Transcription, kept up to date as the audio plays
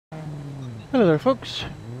Hello there, folks.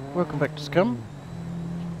 Welcome back to Scum.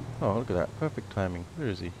 Oh, look at that. Perfect timing. Where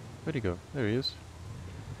is he? Where'd he go? There he is.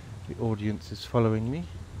 The audience is following me.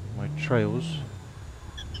 My trails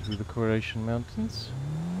through the Coronation Mountains.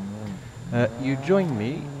 You join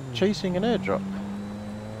me chasing an airdrop.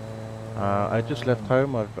 I just left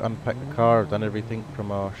home. I've unpacked the car. I've done everything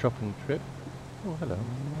from our shopping trip. Oh, hello.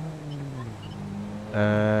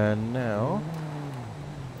 And now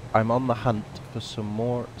I'm on the hunt for some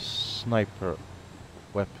more sniper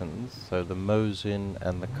weapons, so the Mosin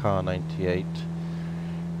and the Kar 98,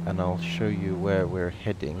 and I'll show you where we're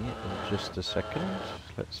heading in just a second.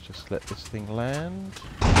 Let's just let this thing land.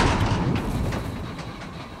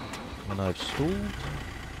 And I've stalled.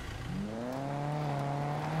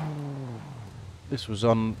 This was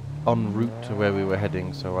en route to where we were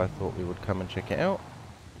heading, so I thought we would come and check it out.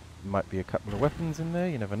 Might be a couple of weapons in there,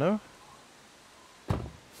 you never know.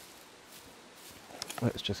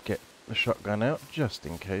 Let's just get the shotgun out, just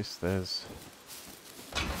in case there's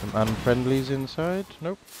some unfriendlies inside.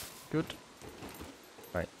 Nope. Good.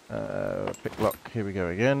 Right. Pick lock. Here we go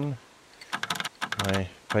again. My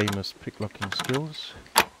famous picklocking skills.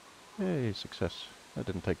 Yay, success. That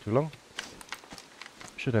didn't take too long.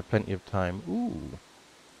 Should have plenty of time. Ooh.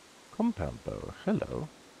 Compound bow. Hello.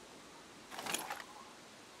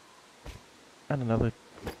 And another...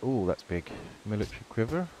 Ooh, that's big. Military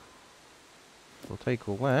quiver. We'll take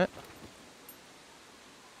all that.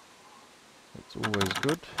 It's always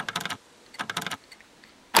good.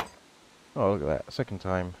 Oh, look at that. Second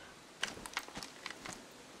time.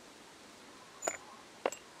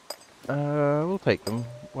 We'll take them.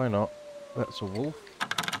 Why not? That's a wolf.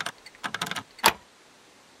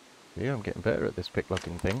 Yeah, I'm getting better at this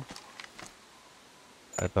picklocking thing.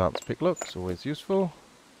 Advanced picklock's always useful.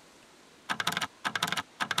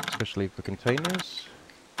 Especially for containers.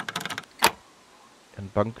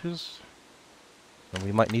 And bunkers. And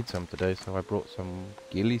we might need some today, so I brought some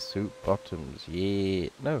ghillie suit bottoms. Yeah.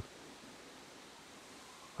 No.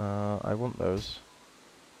 I want those.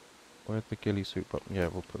 Where's the ghillie suit bottom? Yeah,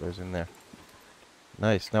 we'll put those in there.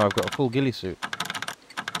 Nice. Now I've got a full ghillie suit.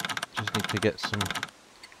 Just need to get some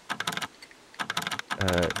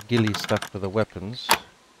ghillie stuff for the weapons,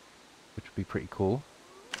 which would be pretty cool.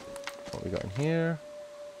 What we got in here?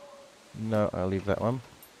 No, I'll leave that one.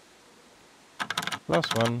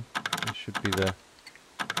 Last one. This should be the...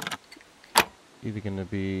 either going to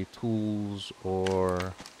be tools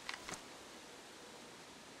or...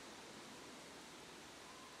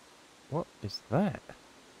 What is that?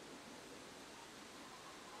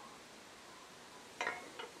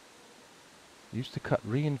 Used to cut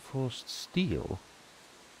reinforced steel.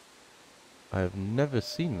 I've never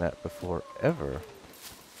seen that before, ever.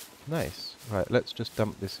 Nice. Right, let's just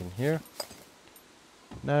dump this in here.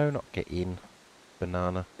 No, not get in.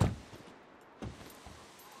 Banana.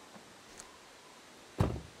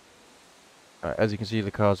 Alright, as you can see,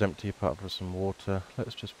 the car's empty apart from some water.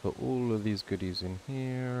 Let's just put all of these goodies in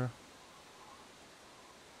here.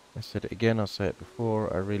 I said it again, I'll say it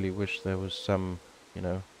before. I really wish there was some, you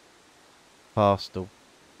know, faster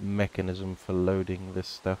mechanism for loading this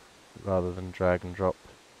stuff rather than drag and drop.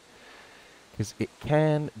 Because it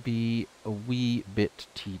can be a wee bit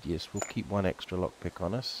tedious. We'll keep one extra lockpick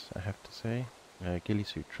on us, I have to say. Ghillie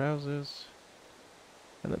suit trousers.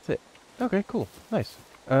 And that's it. Okay, cool. Nice.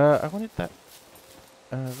 I wanted that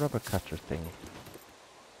rubber cutter thing.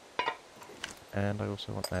 And I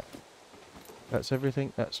also want that. That's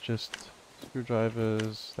everything. That's just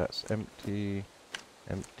screwdrivers. That's empty.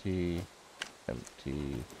 Empty.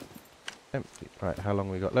 Empty. Empty. Right, how long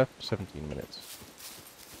we got left? 17 minutes.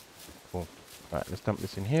 Cool. Right, let's dump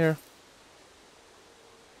this in here.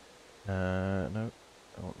 No.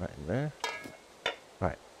 I want that in there.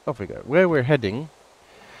 Right, off we go. Where we're heading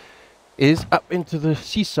is up into the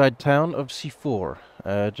seaside town of C4.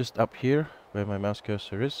 Just up here, where my mouse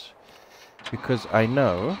cursor is. Because I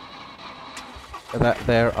know that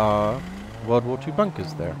there are World War II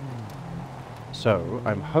bunkers there. So,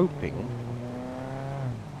 I'm hoping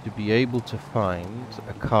to be able to find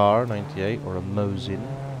a Kar 98 or a Mosin.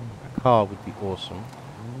 A Kar would be awesome.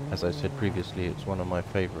 As I said previously, it's one of my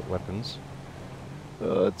favorite weapons.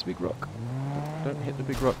 It's a big rock. Don't hit the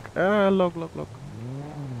big rock. Ah, log.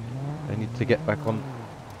 I need to get back on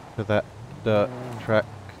to that dirt track.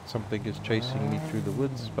 Something is chasing me through the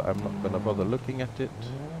woods, but I'm not going to bother looking at it.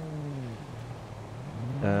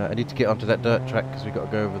 I need to get onto that dirt track because we've got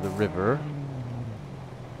to go over the river.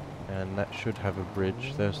 And that should have a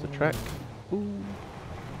bridge. There's the track. Ooh.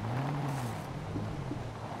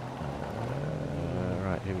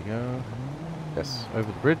 Right, here we go. Yes,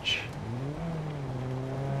 over the bridge.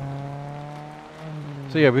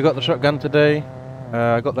 So yeah, we got the shotgun today.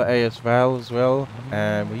 I got the AS Val as well,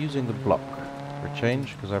 and we're using the block for a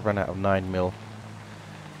change because I've run out of 9mm.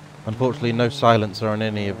 Unfortunately, no silencer on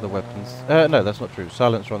any of the weapons. No, that's not true.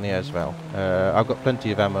 Silencer on the AS Val. I've got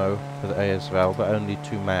plenty of ammo for the AS Val, but only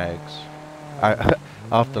 2 mags.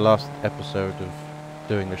 After last episode of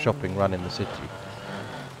doing the shopping run in the city.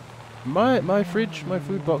 My fridge, my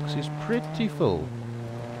food box is pretty full.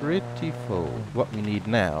 Pretty full. What we need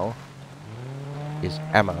now is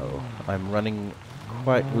ammo. I'm running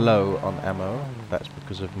quite low on ammo. That's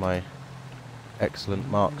because of my excellent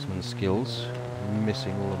marksman skills.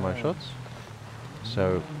 Missing all of my shots.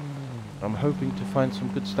 So I'm hoping to find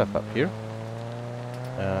some good stuff up here.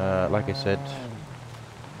 Like I said,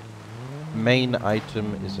 main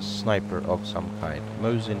item is a sniper of some kind.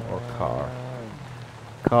 Mosin or car.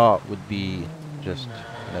 Car would be just,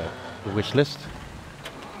 you know, the wish list.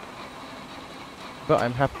 But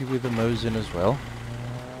I'm happy with the Mosin as well.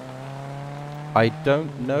 I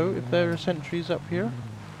don't know if there are sentries up here.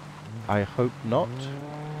 I hope not.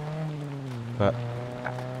 But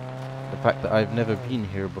the fact that I've never been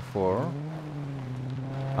here before,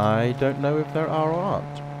 I don't know if there are or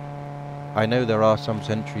aren't. I know there are some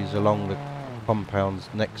sentries along the compounds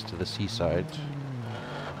next to the seaside.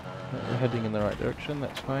 We're heading in the right direction,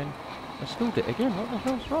 that's fine. I stalled it again, what the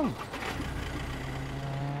hell's wrong?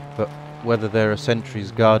 But whether there are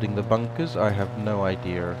sentries guarding the bunkers, I have no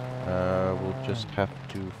idea. We'll just have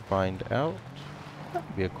to find out. That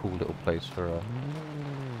would be a cool little place for a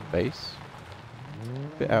base.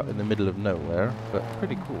 A bit out in the middle of nowhere, but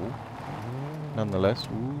pretty cool. Nonetheless.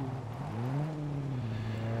 Ooh.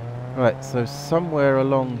 Right, so somewhere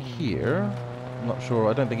along here, I'm not sure,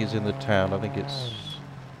 I don't think it's in the town, I think it's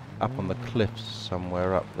up on the cliffs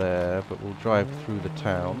somewhere up there, but we'll drive through the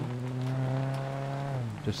town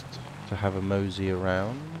just to have a mosey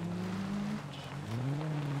around.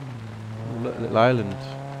 Little island.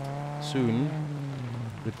 Soon,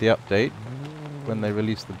 with the update, when they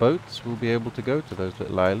release the boats, we'll be able to go to those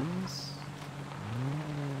little islands.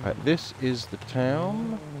 Right, this is the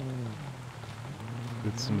town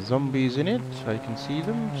with some zombies in it. I can see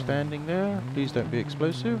them standing there. Please don't be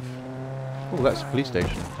explosive. Oh, that's a police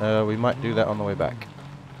station. We might do that on the way back.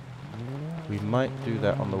 We might do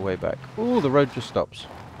that on the way back. Oh, the road just stops.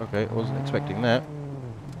 Okay, I wasn't expecting that.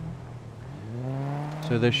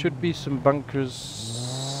 So there should be some bunkers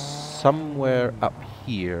somewhere up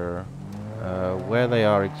here. Where they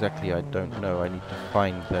are exactly, I don't know. I need to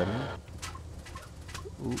find them.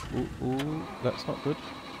 Ooh, ooh, ooh, that's not good.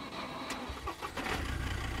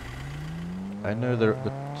 I know they're at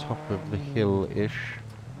the top of the hill-ish,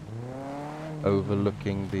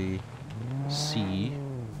 overlooking the sea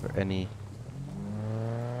for any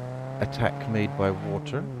attack made by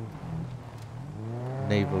water.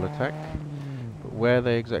 Naval attack. But where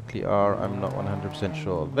they exactly are, I'm not 100%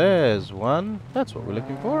 sure. There's one! That's what we're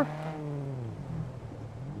looking for!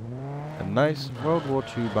 A nice World War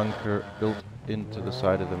II bunker built into the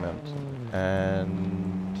side of the mountain.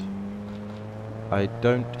 And I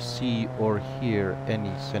don't see or hear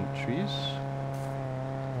any sentries.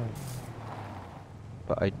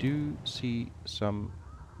 But I do see some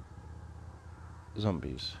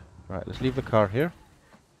zombies. Right, let's leave the car here.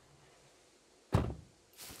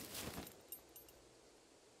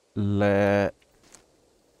 Let's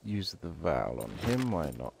use the Val on him,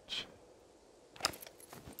 why not?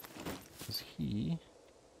 Because he...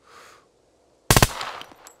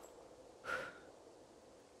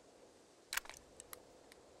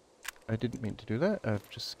 I didn't mean to do that, I've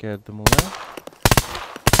just scared them all out.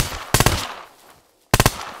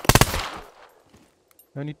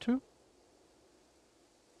 Only 2?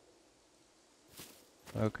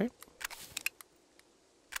 Okay.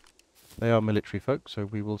 They are military folk, so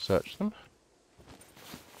we will search them.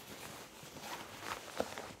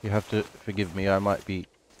 You have to forgive me, I might be...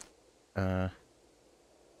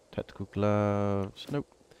 tactical gloves... Nope.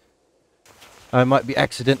 I might be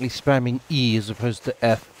accidentally spamming E as opposed to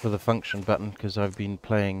F for the function button, because I've been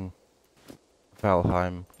playing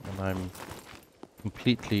Valheim, and I'm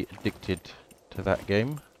completely addicted to that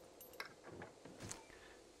game.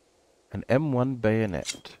 An M1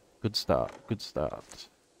 bayonet. Good start, good start.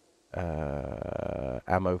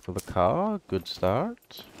 Ammo for the car, good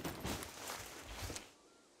start.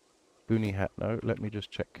 Boonie hat, no, let me just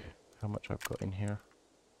check how much I've got in here.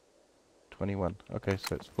 21, okay,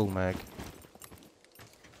 so it's full mag.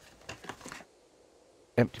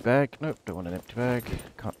 Empty bag, nope, don't want an empty bag.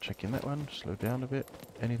 Can't check in that one, slow down a bit.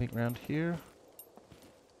 Anything around here?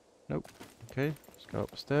 Nope, okay, let's go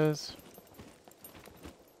upstairs.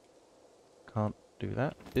 Can't do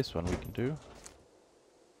that. This one we can do.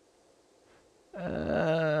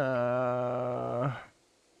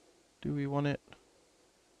 Do we want it?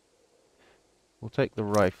 We'll take the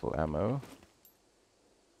rifle ammo.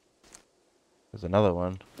 There's another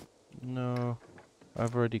one. No,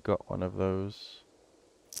 I've already got one of those.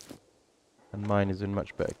 And mine is in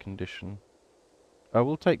much better condition. I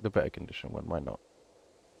will take the better condition one, why not?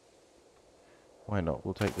 Why not?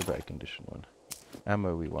 We'll take the better condition one.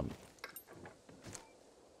 Ammo we want.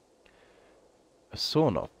 A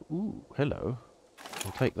sawn-off. Ooh, hello.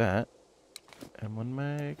 We'll take that. And one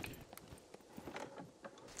mag.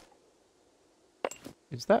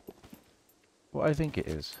 Is that what I think it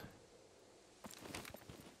is?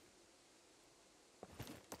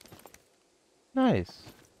 Nice.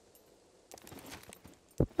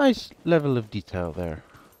 Nice level of detail there.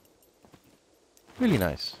 Really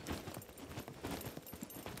nice.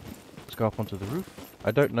 Let's go up onto the roof.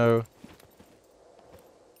 I don't know...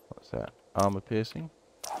 What's that? Armor piercing.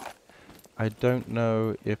 I don't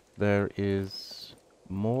know if there is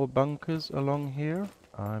more bunkers along here.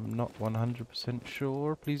 I'm not 100%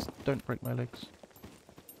 sure. Please don't break my legs.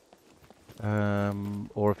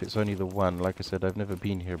 Or if it's only the one. Like I said, I've never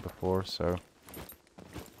been here before, so...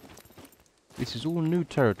 This is all new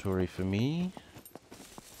territory for me.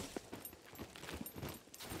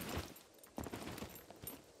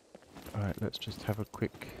 Alright, let's just have a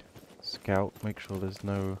quick scout. Make sure there's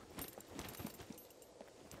no...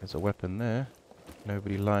 There's a weapon there.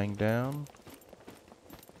 Nobody lying down.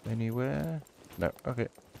 Anywhere? No. Okay,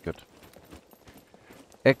 good.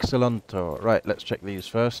 Excellento. Right, let's check these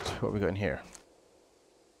first. What have we got in here?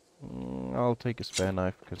 I'll take a spare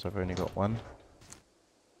knife because I've only got one.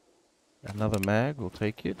 Another mag, we'll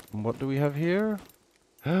take it. And what do we have here?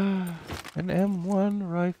 An M1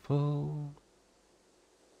 rifle.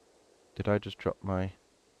 Did I just drop my...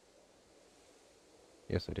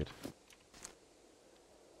 Yes, I did.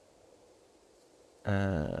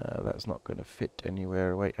 That's not going to fit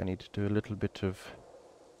anywhere. Wait, I need to do a little bit of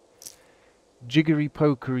jiggery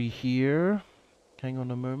pokery here. Hang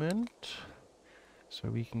on a moment. So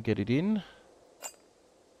we can get it in.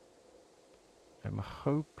 I'm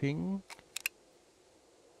hoping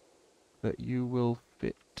that you will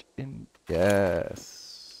fit in.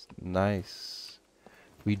 Yes. Nice.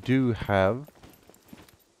 We do have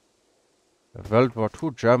a World War II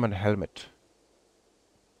German helmet.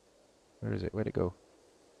 Where is it? Where'd it go?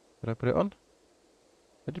 Did I put it on?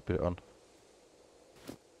 I did put it on.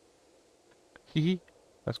 Hehe.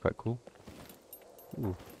 That's quite cool.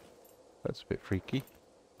 Ooh. That's a bit freaky.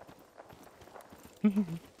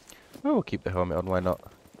 Oh, we'll keep the helmet on, why not?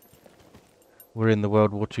 We're in the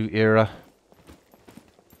World War II era.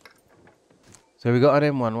 So we got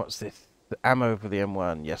an M1, what's this? The ammo for the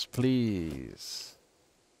M1, yes please.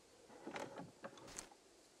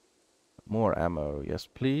 More ammo, yes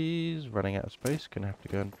please. Running out of space, gonna have to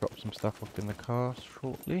go and drop some stuff off in the car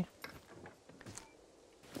shortly.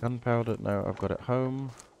 Gunpowder, no, I've got it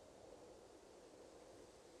home.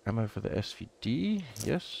 Ammo for the SVD,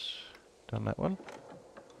 yes. Done that one.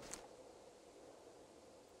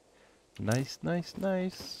 Nice, nice,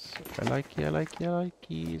 nice. I like it, I like it, I like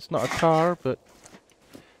it. It's not a car, but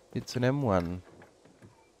it's an M1.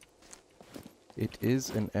 It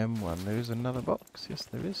is an M1. There is another box. Yes,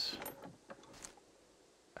 there is.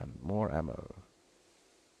 And more ammo.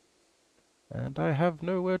 And I have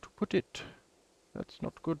nowhere to put it. That's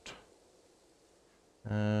not good.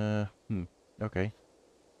 Okay.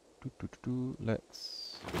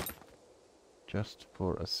 Let's just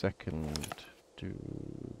for a second do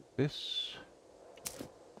this.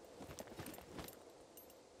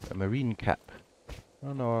 A marine cap.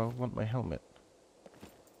 Oh no, I want my helmet.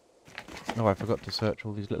 Oh, I forgot to search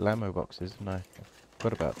all these little ammo boxes, didn't I? I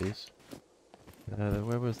forgot about these.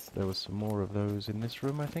 There was some more of those in this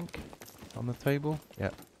room, I think, on the table. Yeah.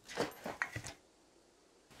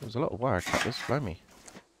 There was a lot of wire cutters, blimey.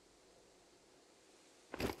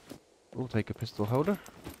 We'll take a pistol holder.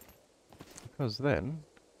 Because then...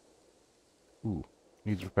 Ooh,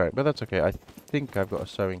 needs repairing. But that's okay, I think I've got a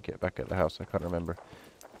sewing kit back at the house, I can't remember.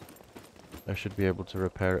 I should be able to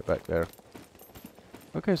repair it back there.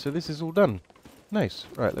 Okay, so this is all done. Nice.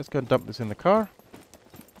 Right, let's go and dump this in the car.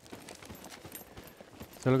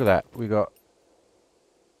 So look at that. We got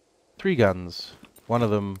 3 guns. One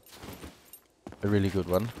of them a really good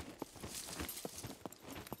one.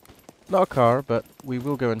 Not a car, but we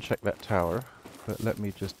will go and check that tower. But let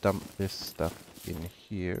me just dump this stuff in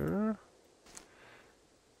here.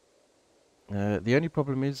 The only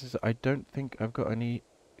problem is I don't think I've got any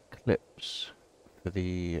clips for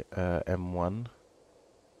the M1.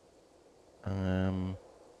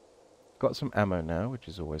 Got some ammo now, which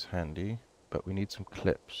is always handy. but we need some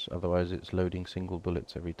clips, otherwise it's loading single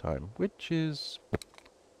bullets every time, which is,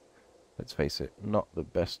 let's face it, not the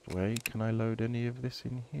best way. Can I load any of this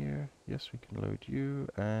in here? Yes, we can load you,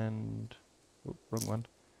 and... oh, wrong one.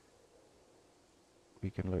 We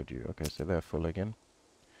can load you. Okay, so they're full again.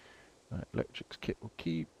 Right, electrics kit will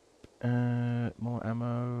keep. More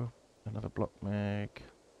ammo, another block mag,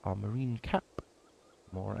 our marine cap,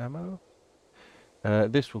 more ammo.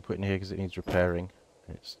 This we'll put in here because it needs repairing.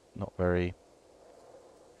 It's not very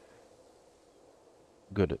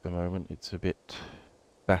good at the moment. It's a bit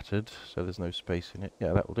battered, so there's no space in it.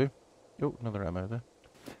 Yeah, that will do. Oh, another ammo there.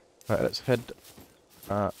 Right, let's head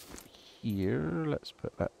up here. Let's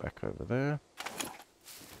put that back over there.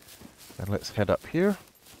 And let's head up here.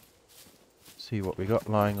 See what we got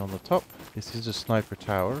lying on the top. This is a sniper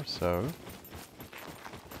tower, so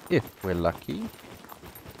if we're lucky,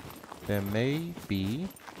 there may be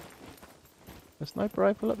a sniper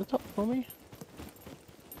rifle at the top for me.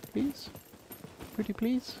 Please? Pretty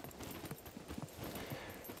please?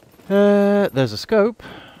 There's a scope.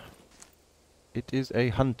 It is a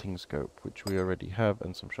hunting scope, which we already have,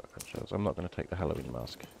 and some shotgun shells. I'm not going to take the Halloween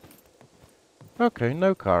mask. Okay,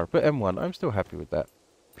 no car, but M1. I'm still happy with that.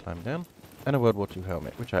 Climb down. And a World War II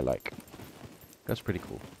helmet, which I like. That's pretty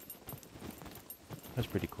cool. That's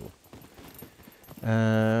pretty cool.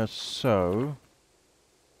 So...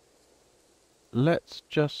 let's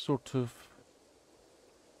just sort of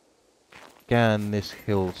scan this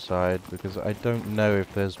hillside, because I don't know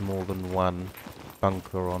if there's more than one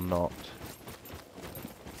bunker or not.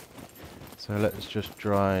 So let's just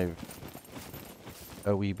drive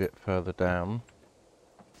a wee bit further down.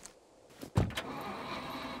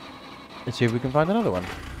 Let's see if we can find another one.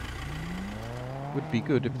 Would be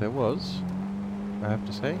good if there was, I have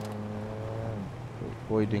to say.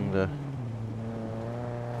 Avoiding the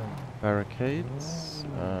barricades.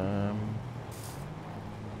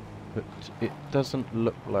 But it doesn't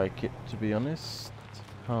look like it, to be honest.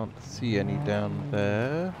 Can't see any down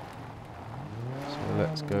there. So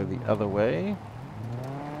let's go the other way.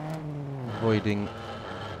 Avoiding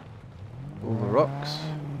all the rocks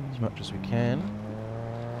as much as we can.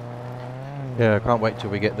 Yeah, I can't wait till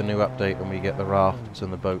we get the new update and we get the rafts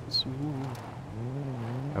and the boats.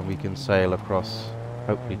 And we can sail across,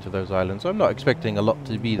 hopefully, to those islands. I'm not expecting a lot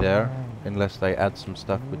to be there, unless they add some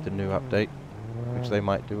stuff with the new update. Which they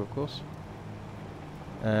might do, of course.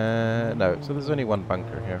 No, so there's only one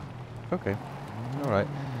bunker here. Okay, alright.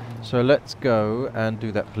 So let's go and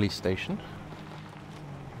do that police station.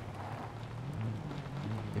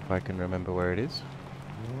 If I can remember where it is.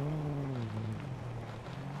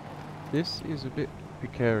 This is a bit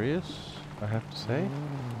precarious, I have to say.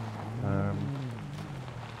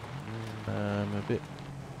 A bit...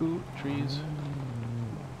 ooh, trees.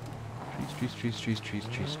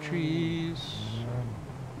 Trees.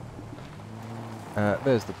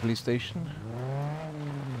 There's the police station.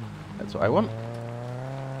 That's what I want.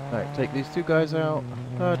 Right, take these two guys out.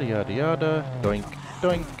 Yada yada yada. Doink,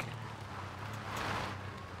 doink.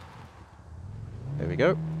 There we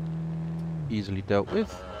go. Easily dealt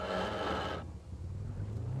with.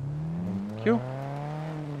 Thank you.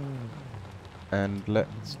 And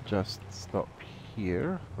let's just stop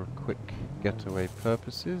here for quick getaway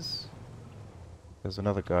purposes. There's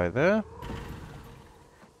another guy there.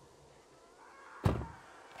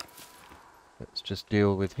 Let's just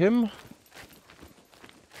deal with him.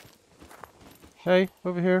 Hey,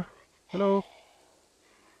 over here. Hello.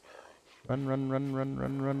 Run, run, run, run,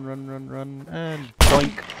 run, run, run, run, run, and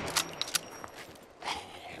boink.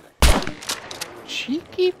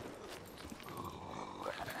 Cheeky.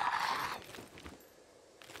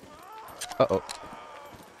 Uh-oh.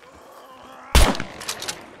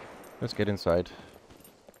 Let's get inside.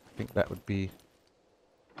 I think that would be...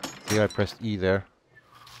 see, I pressed E there.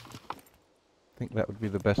 I think that would be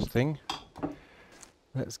the best thing.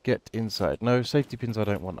 Let's get inside. No, safety pins I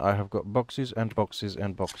don't want. I have got boxes and boxes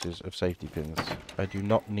and boxes of safety pins. I do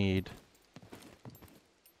not need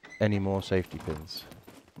any more safety pins.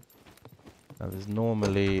 Now there's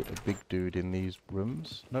normally a big dude in these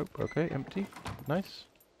rooms. Nope, okay, empty. Nice.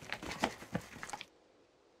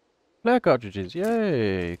 Flare cartridges,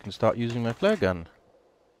 yay! You can start using my flare gun.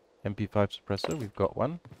 MP5 suppressor, we've got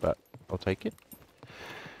one, but I'll take it.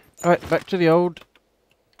 Alright, back to the old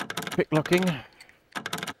picklocking.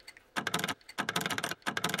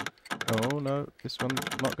 Oh no, this one's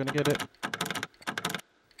not going to get it.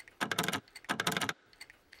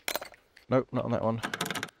 Nope, not on that one.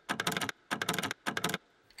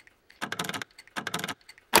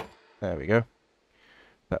 There we go.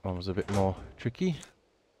 That one was a bit more tricky.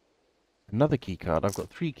 Another key card. I've got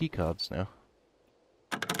 3 key cards now.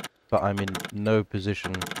 but I'm in no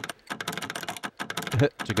position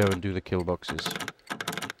to go and do the kill boxes.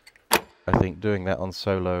 I think doing that on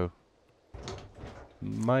solo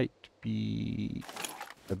might be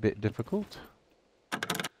a bit difficult.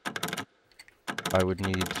 I would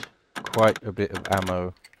need quite a bit of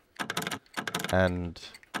ammo and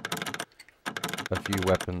a few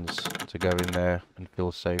weapons to go in there and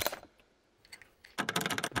feel safe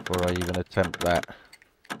before I even attempt that.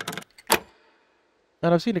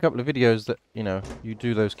 And I've seen a couple of videos that, you know, you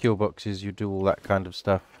do those kill boxes, you do all that kind of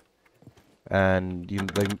stuff, and you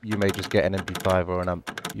may just get an MP5 or an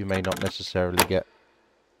AMP. You may not necessarily get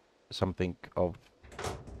something of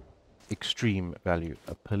extreme value.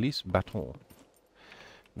 A police baton.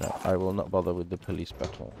 No, I will not bother with the police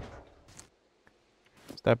baton.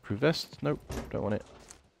 Stab-proof vest? Nope, don't want it.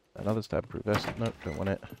 Another stab-proof vest? Nope, don't want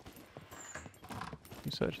it. Can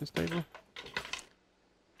you search this table?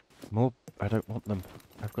 More? I don't want them.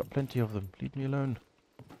 I've got plenty of them. Leave me alone.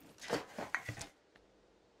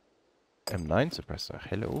 M9 suppressor.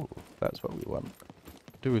 Hello. That's what we want.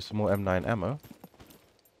 Do with some more M9 ammo.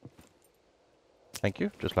 Thank you.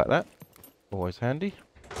 Just like that. Always handy.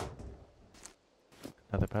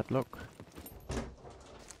 Another padlock.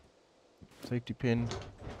 Safety pin.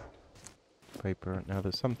 Paper. Now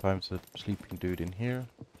there's sometimes a sleeping dude in here.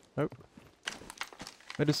 Nope.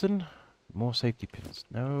 Medicine. More safety pins.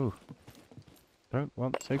 No. Don't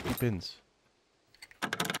want safety pins.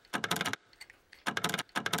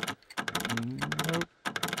 Nope.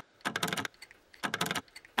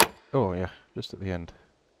 Oh yeah, just at the end.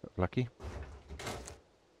 Got lucky.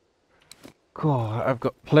 God, I've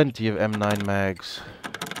got plenty of M9 mags.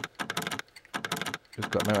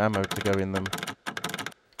 Just got no ammo to go in them.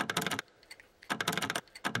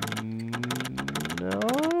 No,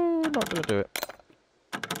 not gonna do it.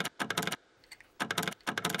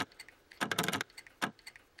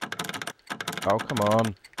 Oh, come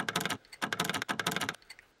on.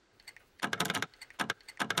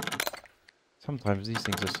 Sometimes these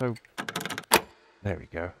things are so... There we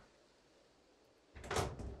go.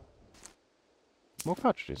 More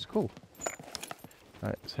cartridges, cool.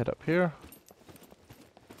 Alright, let's head up here.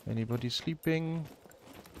 Anybody sleeping?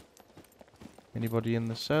 Anybody in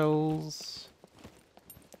the cells?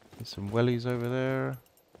 There's some wellies over there.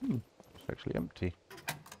 It's actually empty.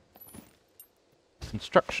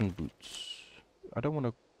 Construction boots. I don't want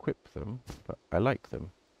to equip them, but I like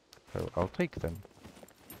them. So I'll take them.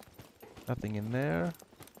 Nothing in there.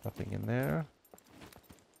 Nothing in there.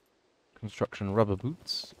 Construction rubber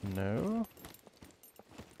boots. No.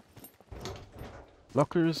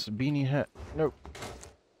 Lockers, beanie hat. Nope.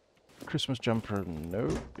 Christmas jumper.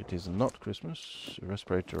 Nope. It is not Christmas.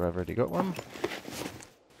 Respirator, I've already got one.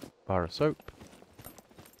 Bar of soap.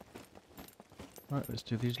 Right, let's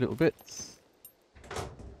do these little bits.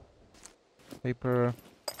 Paper.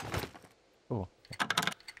 Oh.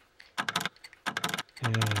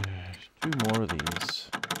 Two more of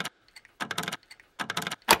these.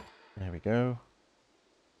 There we go.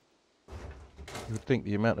 You would think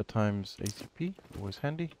the amount of times ACP, always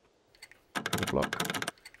handy. For the block.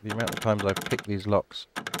 The amount of times I've picked these locks,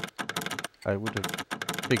 I would have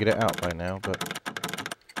figured it out by now, but...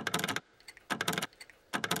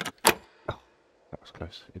 Oh, that was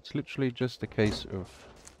close. It's literally just a case of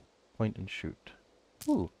point and shoot.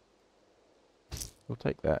 Ooh. We'll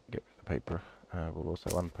take that, get rid of the paper. We'll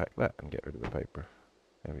also unpack that and get rid of the paper.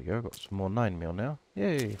 There we go, got some more 9mm now.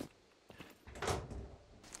 Yay!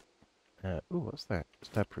 Ooh, what's that?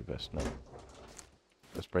 Stab-proof vest, no.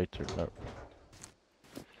 Respirator, no.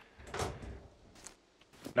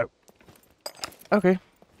 No. Okay.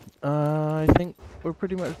 I think we're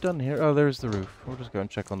pretty much done here. Oh, there's the roof. We'll just go and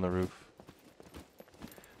check on the roof.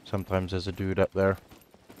 Sometimes there's a dude up there.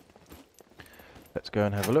 Let's go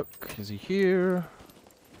and have a look. Is he here?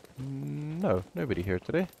 No, nobody here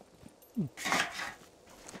today.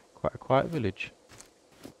 Quite a quiet village.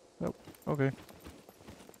 Nope. Okay.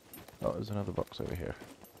 Oh, there's another box over here.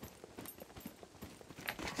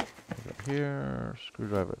 Over here.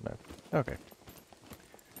 Screwdriver. No. Okay.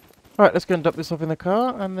 Alright, let's go and dump this off in the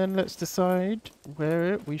car, and then let's decide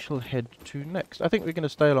where we shall head to next. I think we're going to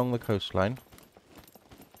stay along the coastline.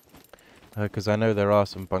 Because I know there are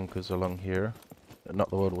some bunkers along here. Not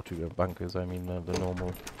the World War II bunkers, I mean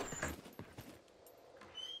the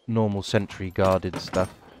normal sentry guarded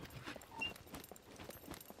stuff.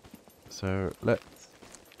 So let's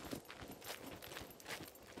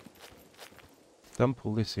dump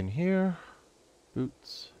all this in here.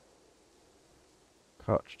 Boots,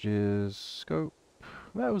 cartridges, scope.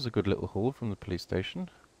 That was a good little haul from the police station.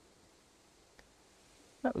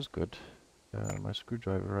 That was good. My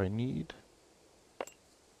screwdriver I need.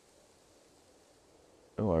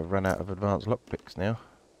 Oh, I've run out of advanced lockpicks now.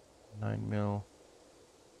 9mm.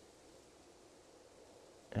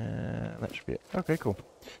 That should be it. Okay, cool.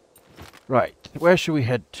 Right, where should we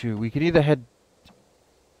head to? We can either head...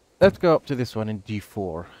 Let's go up to this one in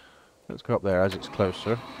D4. Let's go up there as it's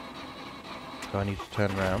closer. So I need to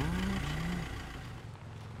turn around.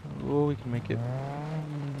 Oh, we can make it.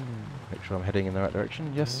 Make sure I'm heading in the right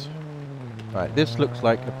direction. Yes. Right, this looks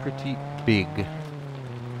like a pretty big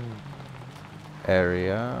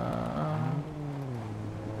area.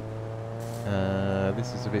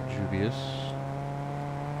 This is a bit dubious,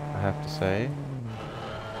 I have to say.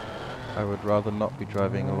 I would rather not be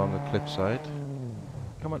driving along a cliffside.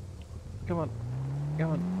 Come on, come on,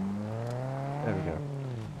 come on. There we go.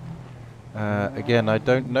 Again, I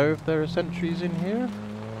don't know if there are sentries in here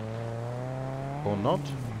or not.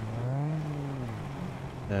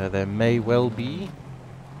 There may well be,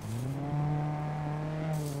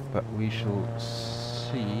 but we shall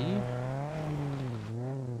see.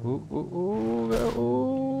 Ooh, ooh, ooh,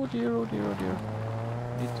 oh dear, oh dear, oh dear.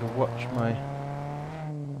 Need to watch my...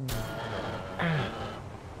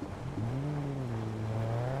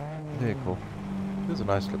 vehicle. There's a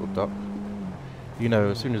nice little dock. You know,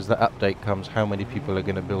 as soon as the update comes, how many people are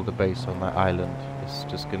going to build a base on that island? It's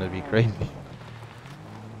just going to be crazy.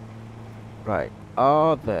 Right.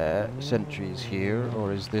 Are there sentries here,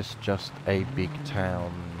 or is this just a big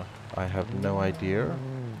town? I have no idea.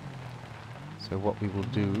 So what we will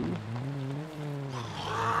do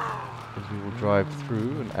is we will drive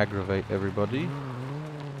through and aggravate everybody.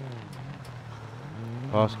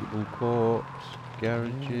 Basketball courts,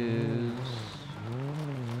 garages...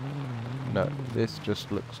 No, this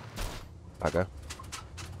just looks... bugger.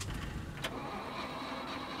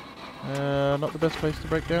 Not the best place to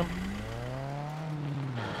break down.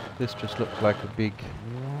 This just looks like a big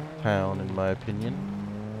town in my opinion.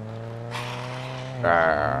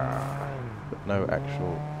 But no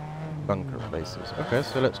actual bunker places. Okay,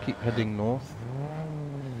 so let's keep heading north.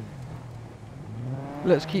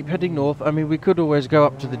 Let's keep heading north. I mean, we could always go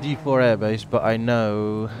up to the D4 airbase, but I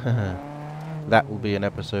know that will be an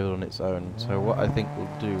episode on its own. So what I think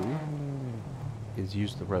we'll do is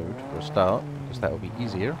use the road for a start, because that will be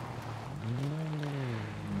easier.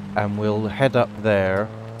 And we'll head up there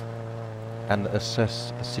and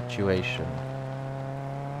assess the situation.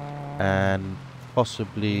 And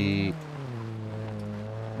possibly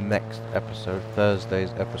next episode,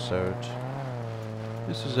 Thursday's episode.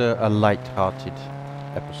 This is a light-hearted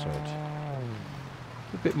episode.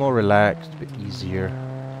 A bit more relaxed, a bit easier.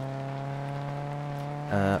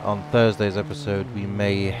 On Thursday's episode, we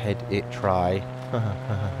may try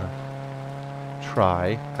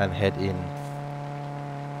and head in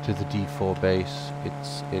to the D4 base.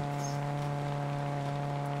 It's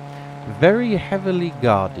very heavily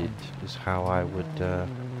guarded, is how I would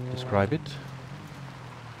describe it.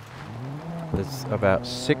 There's about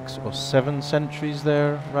 6 or 7 sentries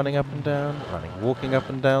there, running up and down, walking up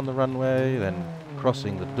and down the runway, then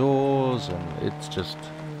crossing the doors, and it's just...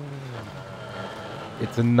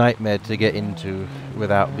 it's a nightmare to get into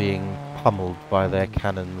without being pummeled by their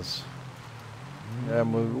cannons.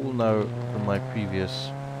 And we all know from my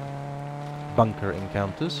previous bunker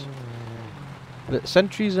encounters that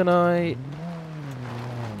sentries and I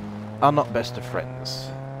are not best of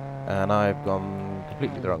friends, and I've gone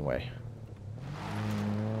completely the wrong way.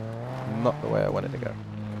 Not the way I wanted to go.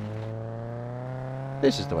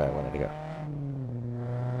 This is the way I wanted to go.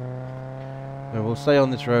 So we'll stay on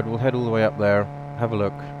this road, we'll head all the way up there, have a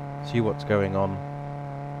look, see what's going on,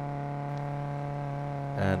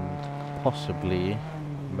 and possibly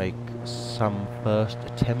make some first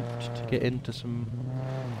attempt to get into some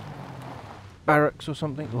barracks or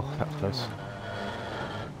something. Oh, that's close.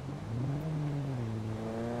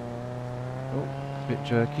 Oh, a bit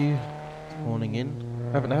jerky. Spawning in.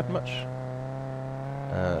 Haven't had much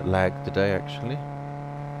lag today, actually.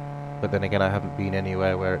 But then again, I haven't been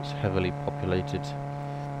anywhere where it's heavily populated.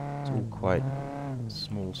 It's all quite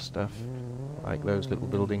small stuff, like those little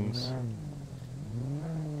buildings.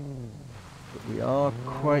 But we are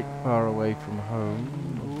quite far away from home.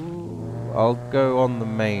 Ooh, I'll go on the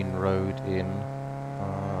main road in.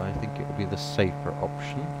 I think it will be the safer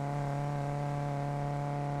option.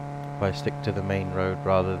 If I stick to the main road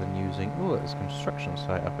rather than using... oh, there's a construction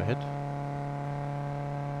site up ahead.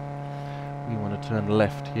 We want to turn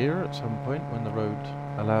left here at some point when the road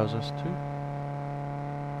allows us to.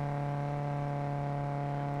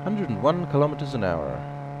 101 kilometers an hour.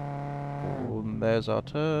 Oh, and there's our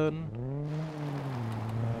turn,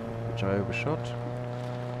 which I overshot.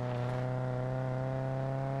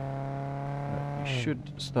 We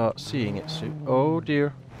should start seeing it soon. Oh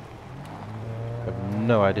dear. I have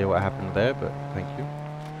no idea what happened there, but thank you.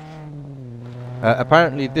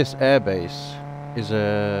 Apparently this airbase is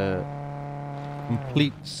a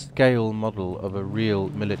complete scale model of a real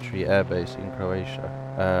military airbase in Croatia.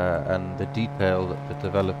 And the detail that the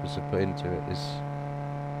developers have put into it is...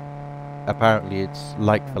 apparently it's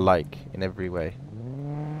like for like in every way.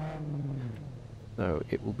 So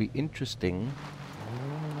it will be interesting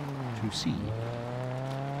to see,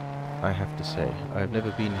 I have to say. I've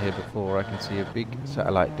never been here before. I can see a big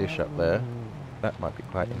satellite dish up there. That might be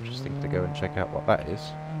quite interesting to go and check out what that is.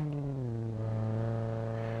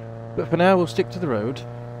 But for now we'll stick to the road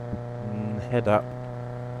and head up.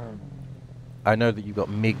 I know that you've got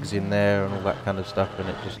MiGs in there and all that kind of stuff, and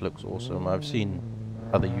it just looks awesome. I've seen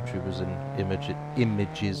other YouTubers and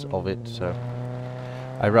images of it, so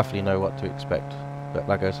I roughly know what to expect. But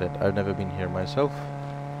like I said, I've never been here myself.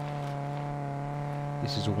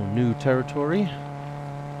 This is all new territory.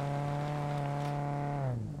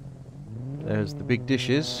 There's the big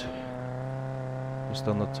dishes, just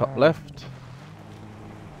on the top left.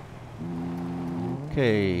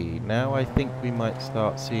 Okay, now I think we might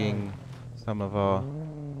start seeing some of our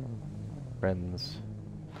friends.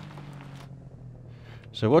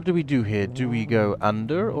 So what do we do here? Do we go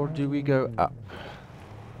under or do we go up?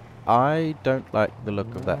 I don't like the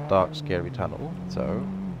look of that dark, scary tunnel, so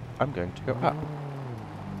I'm going to go up.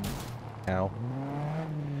 Ow.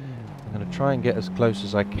 I'm going to try and get as close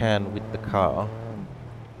as I can with the car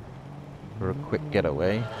for a quick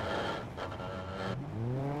getaway.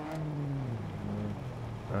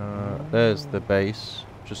 There's the base.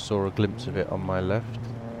 Just saw a glimpse of it on my left.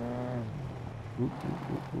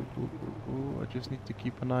 I just need to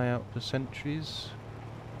keep an eye out for sentries.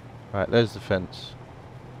 Right, there's the fence.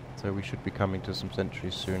 So we should be coming to some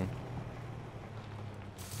sentries soon.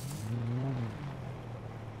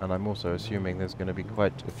 And I'm also assuming there's going to be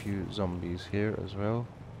quite a few zombies here as well.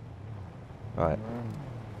 Right.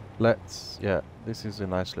 Let's... yeah, this is a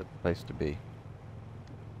nice little place to be.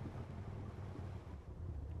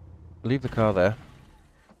 Leave the car there.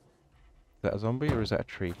 Is that a zombie or is that a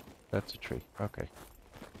tree? That's a tree. Okay.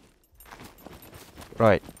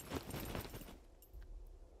 Right.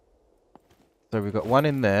 So we've got one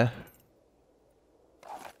in there.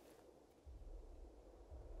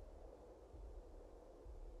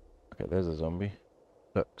 Okay, there's a zombie.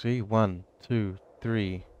 Look, see? 1, 2,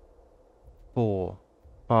 3, 4,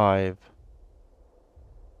 5,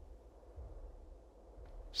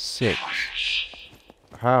 6.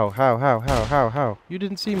 How? You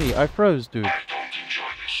didn't see me. I froze, dude.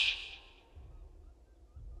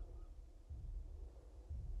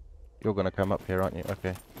 You're gonna come up here, aren't you?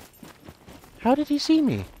 Okay. How did he see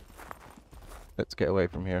me? Let's get away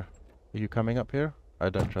from here. Are you coming up here? I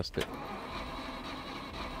don't trust it.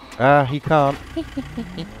 Ah, he can't.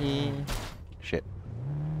 Shit.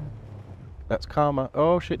 That's karma.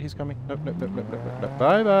 Oh shit, he's coming. Nope.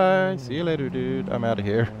 Bye bye. See you later, dude. I'm out of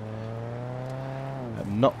here.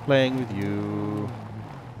 I'm not playing with you.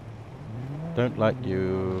 Don't like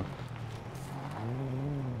you.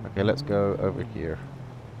 Okay, let's go over here.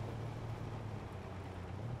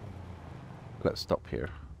 Let's stop here.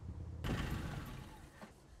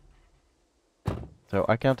 So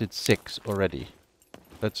I counted 6 already.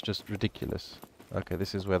 That's just ridiculous. Okay,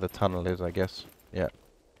 this is where the tunnel is, I guess. Yeah.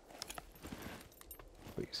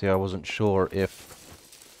 But you see, I wasn't sure if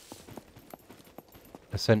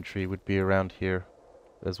a sentry would be around here.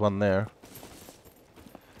 There's one there.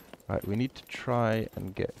 Right, we need to try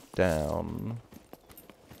and get down.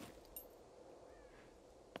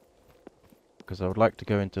 Because I would like to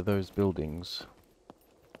go into those buildings.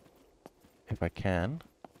 If I can.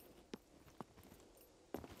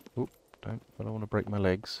 Oop, I don't want to break my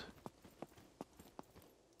legs.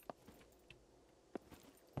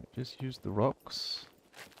 Just use the rocks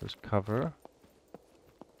as cover.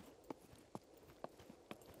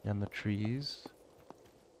 And the trees.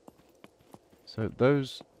 So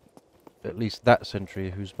those, at least that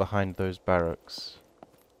sentry who's behind those barracks,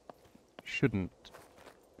 shouldn't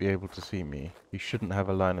be able to see me. He shouldn't have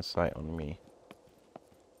a line of sight on me.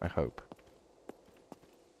 I hope.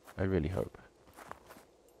 I really hope.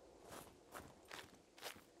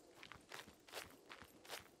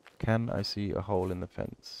 Can I see a hole in the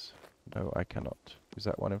fence? No, I cannot. Is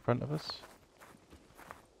that one in front of us?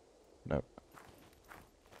 No.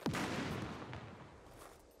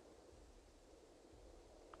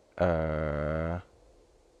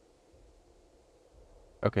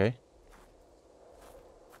 Okay.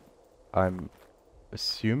 I'm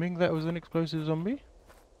assuming that was an explosive zombie?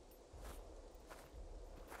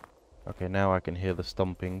 Okay, now I can hear the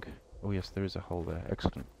stomping. Oh yes, there is a hole there.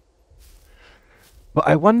 Excellent. But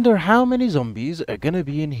I wonder how many zombies are gonna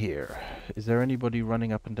be in here. Is there anybody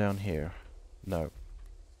running up and down here? No.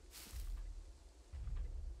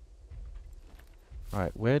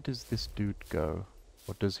 Right, where does this dude go?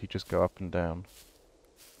 Or does he just go up and down?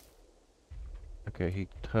 Okay, he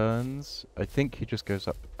turns. I think he just goes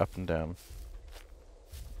up and down.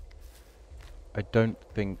 I don't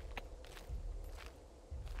think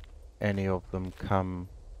any of them come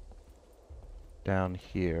down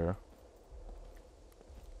here.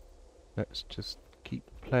 Let's just keep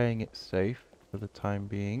playing it safe for the time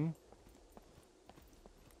being.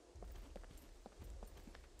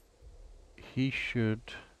 He should...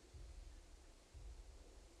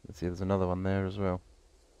 Let's see, there's another one there as well.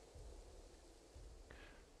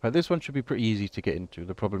 Right, this one should be pretty easy to get into.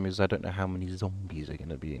 The problem is I don't know how many zombies are going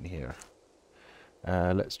to be in here.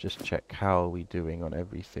 Let's just check how are we doing on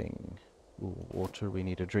everything. Ooh, water, we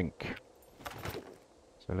need a drink.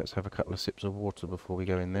 So let's have a couple of sips of water before we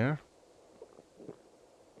go in there.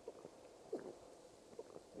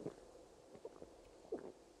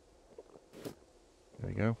 There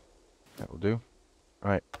we go. That will do.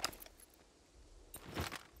 Right.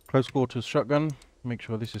 Close quarters shotgun. Make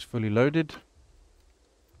sure this is fully loaded.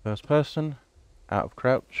 First person. Out of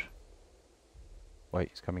crouch. Wait,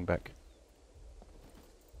 he's coming back.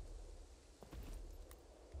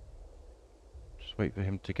 Just wait for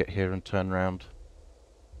him to get here and turn round.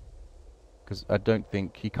 Because I don't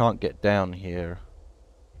think... He can't get down here.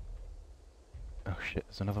 Oh shit,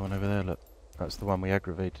 there's another one over there, look. That's the one we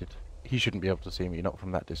aggravated. He shouldn't be able to see me, not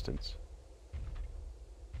from that distance.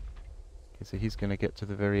 Okay, so he's going to get to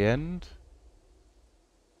the very end.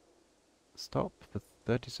 Stop for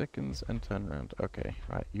 30 seconds and turn around. Okay,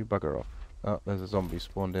 right, you bugger off. Oh, there's a zombie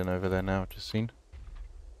spawned in over there now, just seen.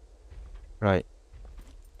 Right.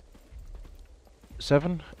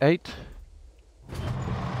 7, 8.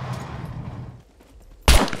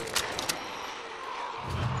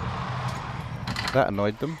 That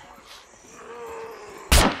annoyed them.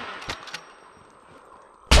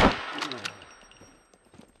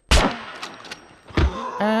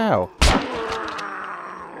 Ow!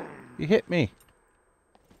 You hit me.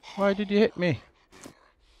 Why did you hit me?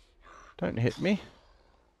 Don't hit me.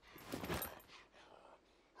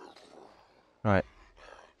 Right.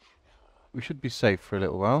 We should be safe for a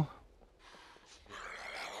little while.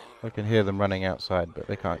 I can hear them running outside, but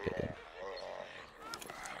they can't get in.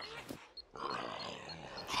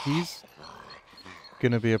 He's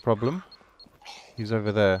gonna be a problem. He's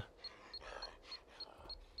over there.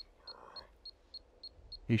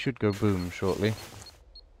 He should go boom shortly.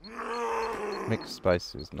 Mixed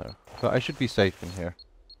spices, no. But I should be safe in here.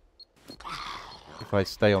 If I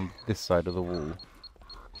stay on this side of the wall.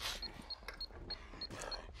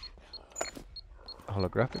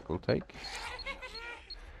 Holographic will take.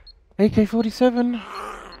 AK-47!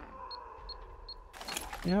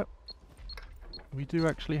 Yep. We do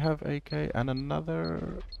actually have AK and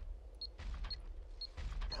another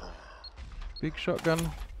big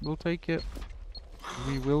shotgun. We'll take it.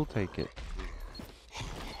 We will take it.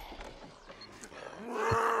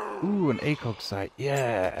 Ooh, an ACOG sight.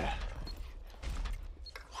 Yeah!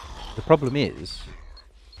 The problem is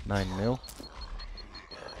 9mm.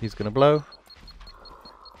 He's gonna blow.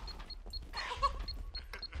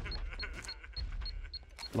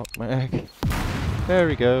 Lock my egg. There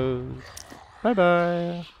he goes. Bye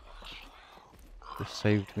bye. Just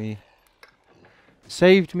saved me.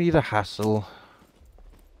 Saved me the hassle.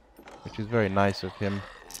 Which is very nice of him.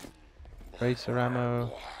 Racer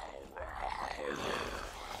ammo.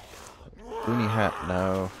 Boonie hat,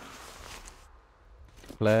 no.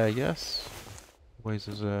 Flare, yes. Always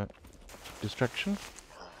as a distraction.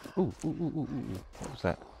 Ooh, ooh, ooh, ooh, ooh. What was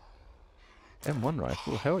that? M1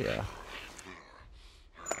 rifle, hell yeah.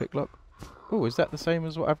 Click lock. Oh, is that the same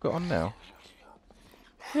as what I've got on now?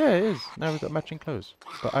 Yeah, it is. Now we've got matching clothes.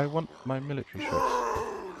 But I want my military shirt.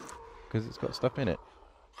 Because it's got stuff in it.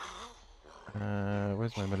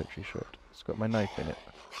 Where's my military shirt? It's got my knife in it.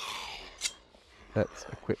 Let's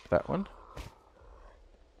equip that one.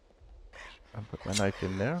 And put my knife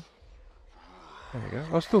in there. There we go.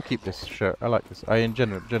 I'll still keep this shirt. I like this.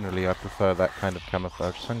 Generally I prefer that kind of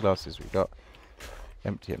camouflage. Sunglasses we've got.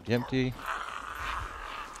 Empty, empty, empty.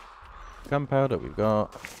 Gunpowder we've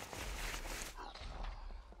got.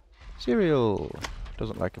 Cereal.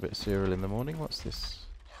 Doesn't like a bit of cereal in the morning. What's this?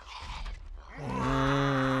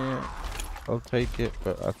 I'll take it,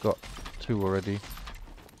 but I've got 2 already.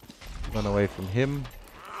 Run away from him.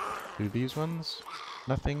 Do these ones.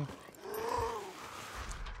 Nothing.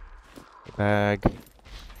 Bag.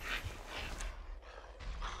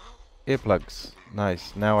 Earplugs.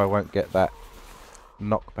 Nice. Now I won't get that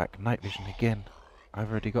knockback. Night vision again. I've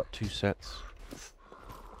already got 2 sets.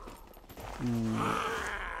 Ooh.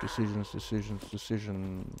 Decisions, decisions,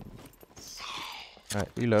 decisions. Right,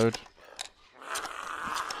 reload.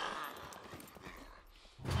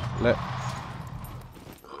 Let's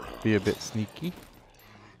be a bit sneaky.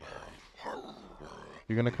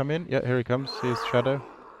 You gonna come in? Yeah, here he comes. Here's Shadow.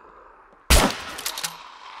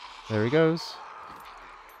 There he goes.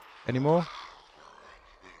 Any more?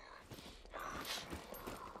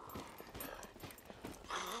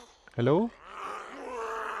 Hello?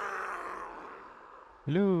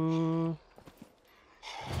 Hello?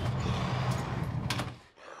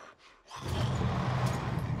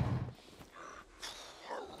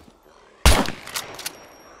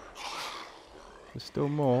 There's still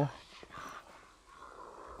more.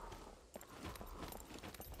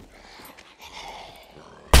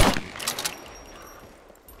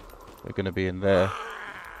 They're gonna be in there.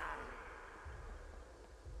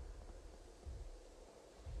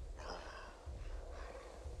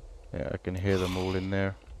 Yeah, I can hear them all in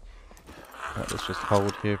there. Right, let's just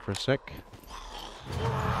hold here for a sec.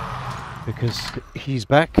 Because he's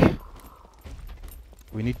back.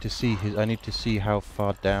 We need to see his... I need to see how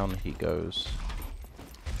far down he goes.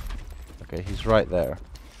 Okay, he's right there.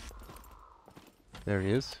 There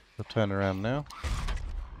he is. He'll turn around now.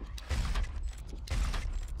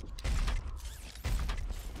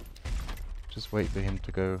 Just wait for him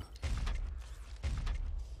to go.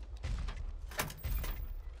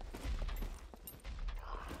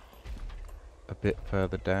 A bit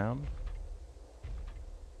further down.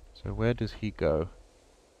 So where does he go?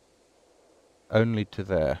 Only to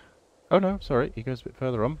there. Oh no, sorry, he goes a bit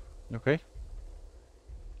further on. Okay.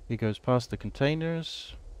 He goes past the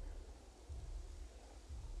containers.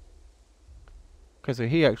 Okay, so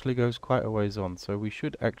he actually goes quite a ways on, so we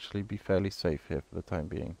should actually be fairly safe here for the time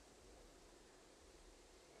being.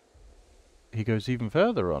 He goes even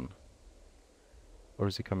further on. Or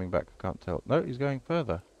is he coming back? I can't tell. No, he's going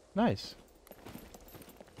further. Nice.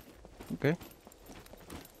 Okay.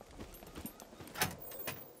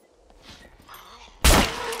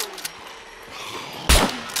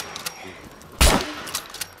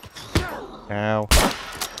 Ow.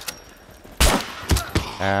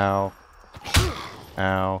 Ow.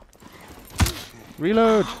 Ow.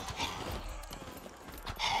 Reload!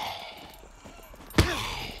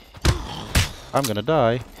 I'm gonna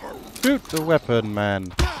die. Shoot the weapon,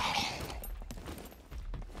 man!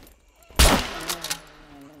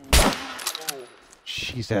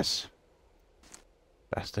 Jesus.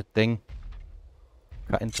 Bastard thing.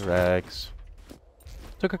 Cut into rags.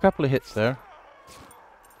 Took a couple of hits there.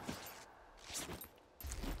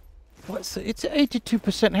 What's it? It's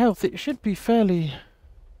 82% health. It should be fairly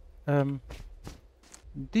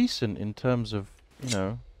decent in terms of, you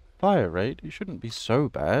know, fire rate. It shouldn't be so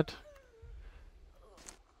bad.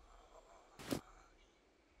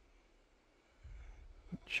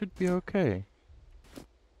 It should be okay.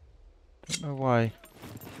 Don't know why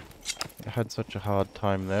it had such a hard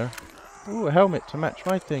time there. Ooh, a helmet to match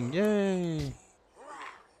my thing. Yay!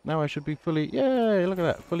 Now I should be fully... Yay! Look at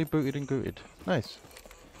that. Fully booted and gooted. Nice.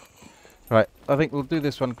 Right, I think we'll do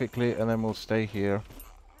this one quickly and then we'll stay here.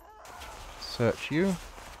 Search you.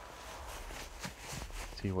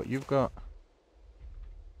 See what you've got.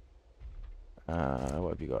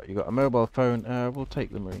 What have you got? You got a mobile phone. We'll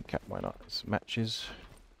take the marine cap. Why not? It's matches.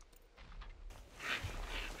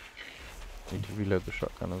 Need to reload the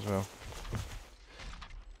shotgun as well.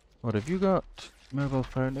 What have you got? Mobile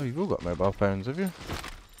phone. Oh, you've all got mobile phones, have you?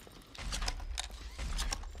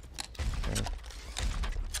 Okay.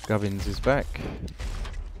 Gubbins is back.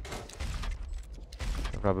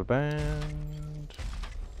 A rubber band.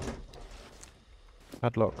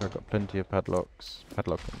 Padlock. I've got plenty of padlocks.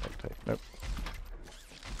 Padlock and duct tape. Nope.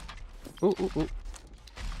 Ooh, ooh, ooh.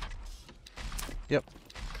 Yep.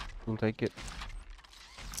 We'll take it.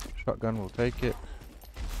 Shotgun, we'll take it.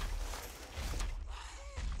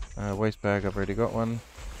 Waste bag, I've already got one.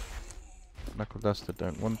 Knuckle duster,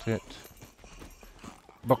 don't want it.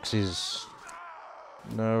 Boxes.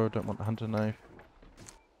 No, don't want a hunter knife.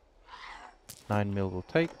 9mm will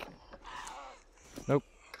take. Nope.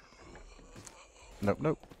 Nope,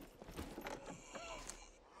 nope.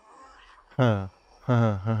 Huh.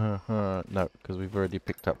 No, because we've already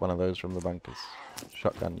picked up one of those from the bunkers.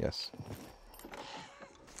 Shotgun, yes.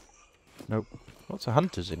 Nope. Lots of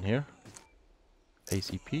hunters in here.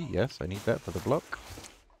 ACP, yes, I need that for the block.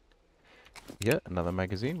 Yeah, another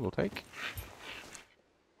magazine we'll take.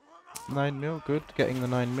 9mm, good. Getting the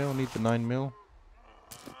 9mm, need the 9mm.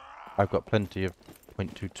 I've got plenty of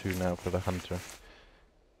 .22 now for the hunter.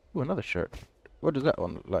 Ooh, another shirt. What does that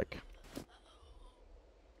one look like?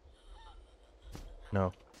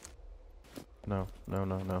 No. No, no,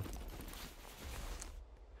 no, no.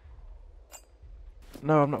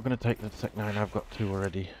 No, I'm not going to take the Tech 9. I've got 2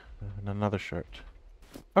 already. And another shirt.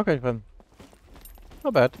 Okay, then.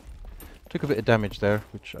 Not bad. Took a bit of damage there,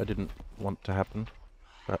 which I didn't want to happen.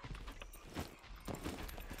 But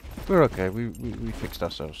we're okay. We fixed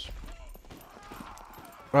ourselves.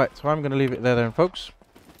 Right, so I'm going to leave it there then, folks.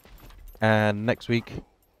 And next week,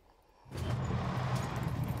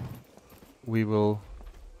 we will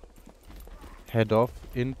head off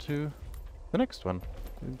into the next one.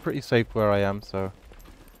 I'm pretty safe where I am, so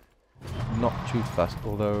not too fussed,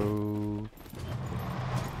 although...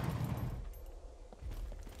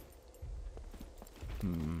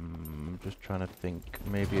 just trying to think.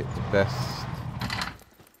 Maybe it's best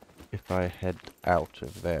if I head out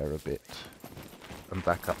of there a bit and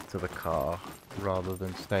back up to the car, rather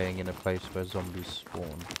than staying in a place where zombies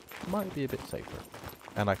spawn. Might be a bit safer.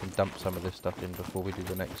 And I can dump some of this stuff in before we do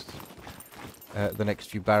the next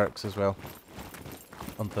few barracks as well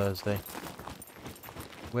on Thursday.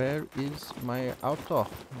 Where is my auto?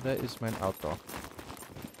 There is my auto.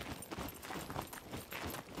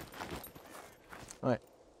 Right.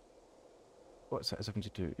 What's that?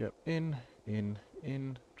 72. Yep. In.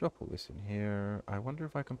 Drop all this in here. I wonder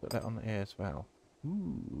if I can put that on the air as well.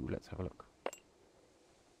 Ooh, let's have a look.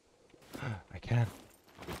 I can.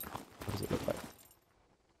 What does it look like?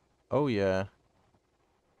 Oh yeah.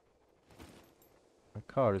 My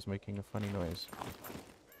car is making a funny noise.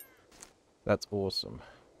 That's awesome.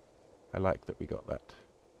 I like that we got that.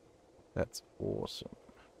 That's awesome.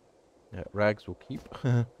 Yeah, rags will keep.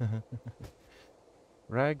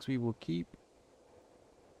 Rags we will keep.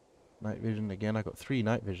 Night vision again. I got 3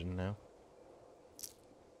 night vision now.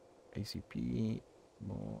 ACP.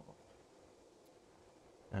 More.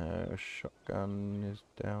 Shotgun is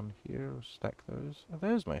down here. I'll stack those. Oh,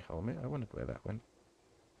 there's my helmet. I wondered where that went.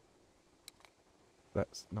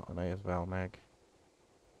 That's not an ASVAL mag.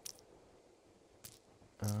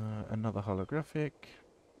 Another holographic.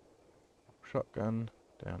 Shotgun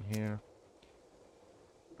down here.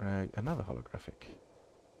 Another holographic.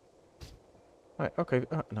 Right, okay,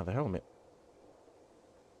 another helmet.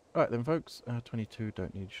 Right then, folks. 22,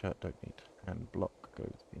 don't need shirt, don't need. And block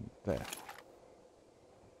goes in there.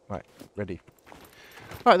 Right, ready.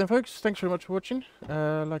 Right then, folks, thanks very much for watching.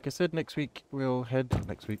 Like I said,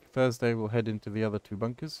 Thursday, we'll head into the other 2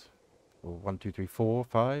 bunkers. Or 1, 2, 3, 4,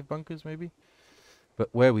 5 bunkers, maybe. But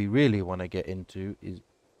where we really want to get into is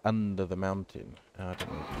under the mountain. I don't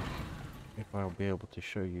know if I'll be able to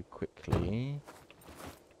show you quickly.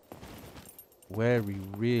 Where we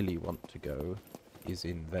really want to go is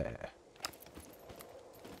in there.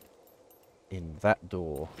 In that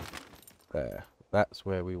door. There. That's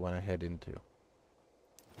where we want to head into.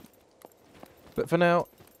 But for now,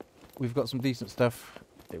 we've got some decent stuff.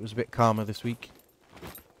 It was a bit calmer this week.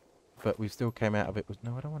 But we still came out of it with...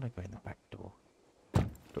 No, I don't want to go in the back door.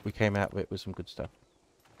 But we came out of it with some good stuff.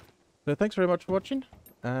 So thanks very much for watching.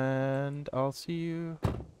 And I'll see you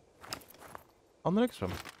on the next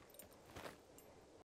one.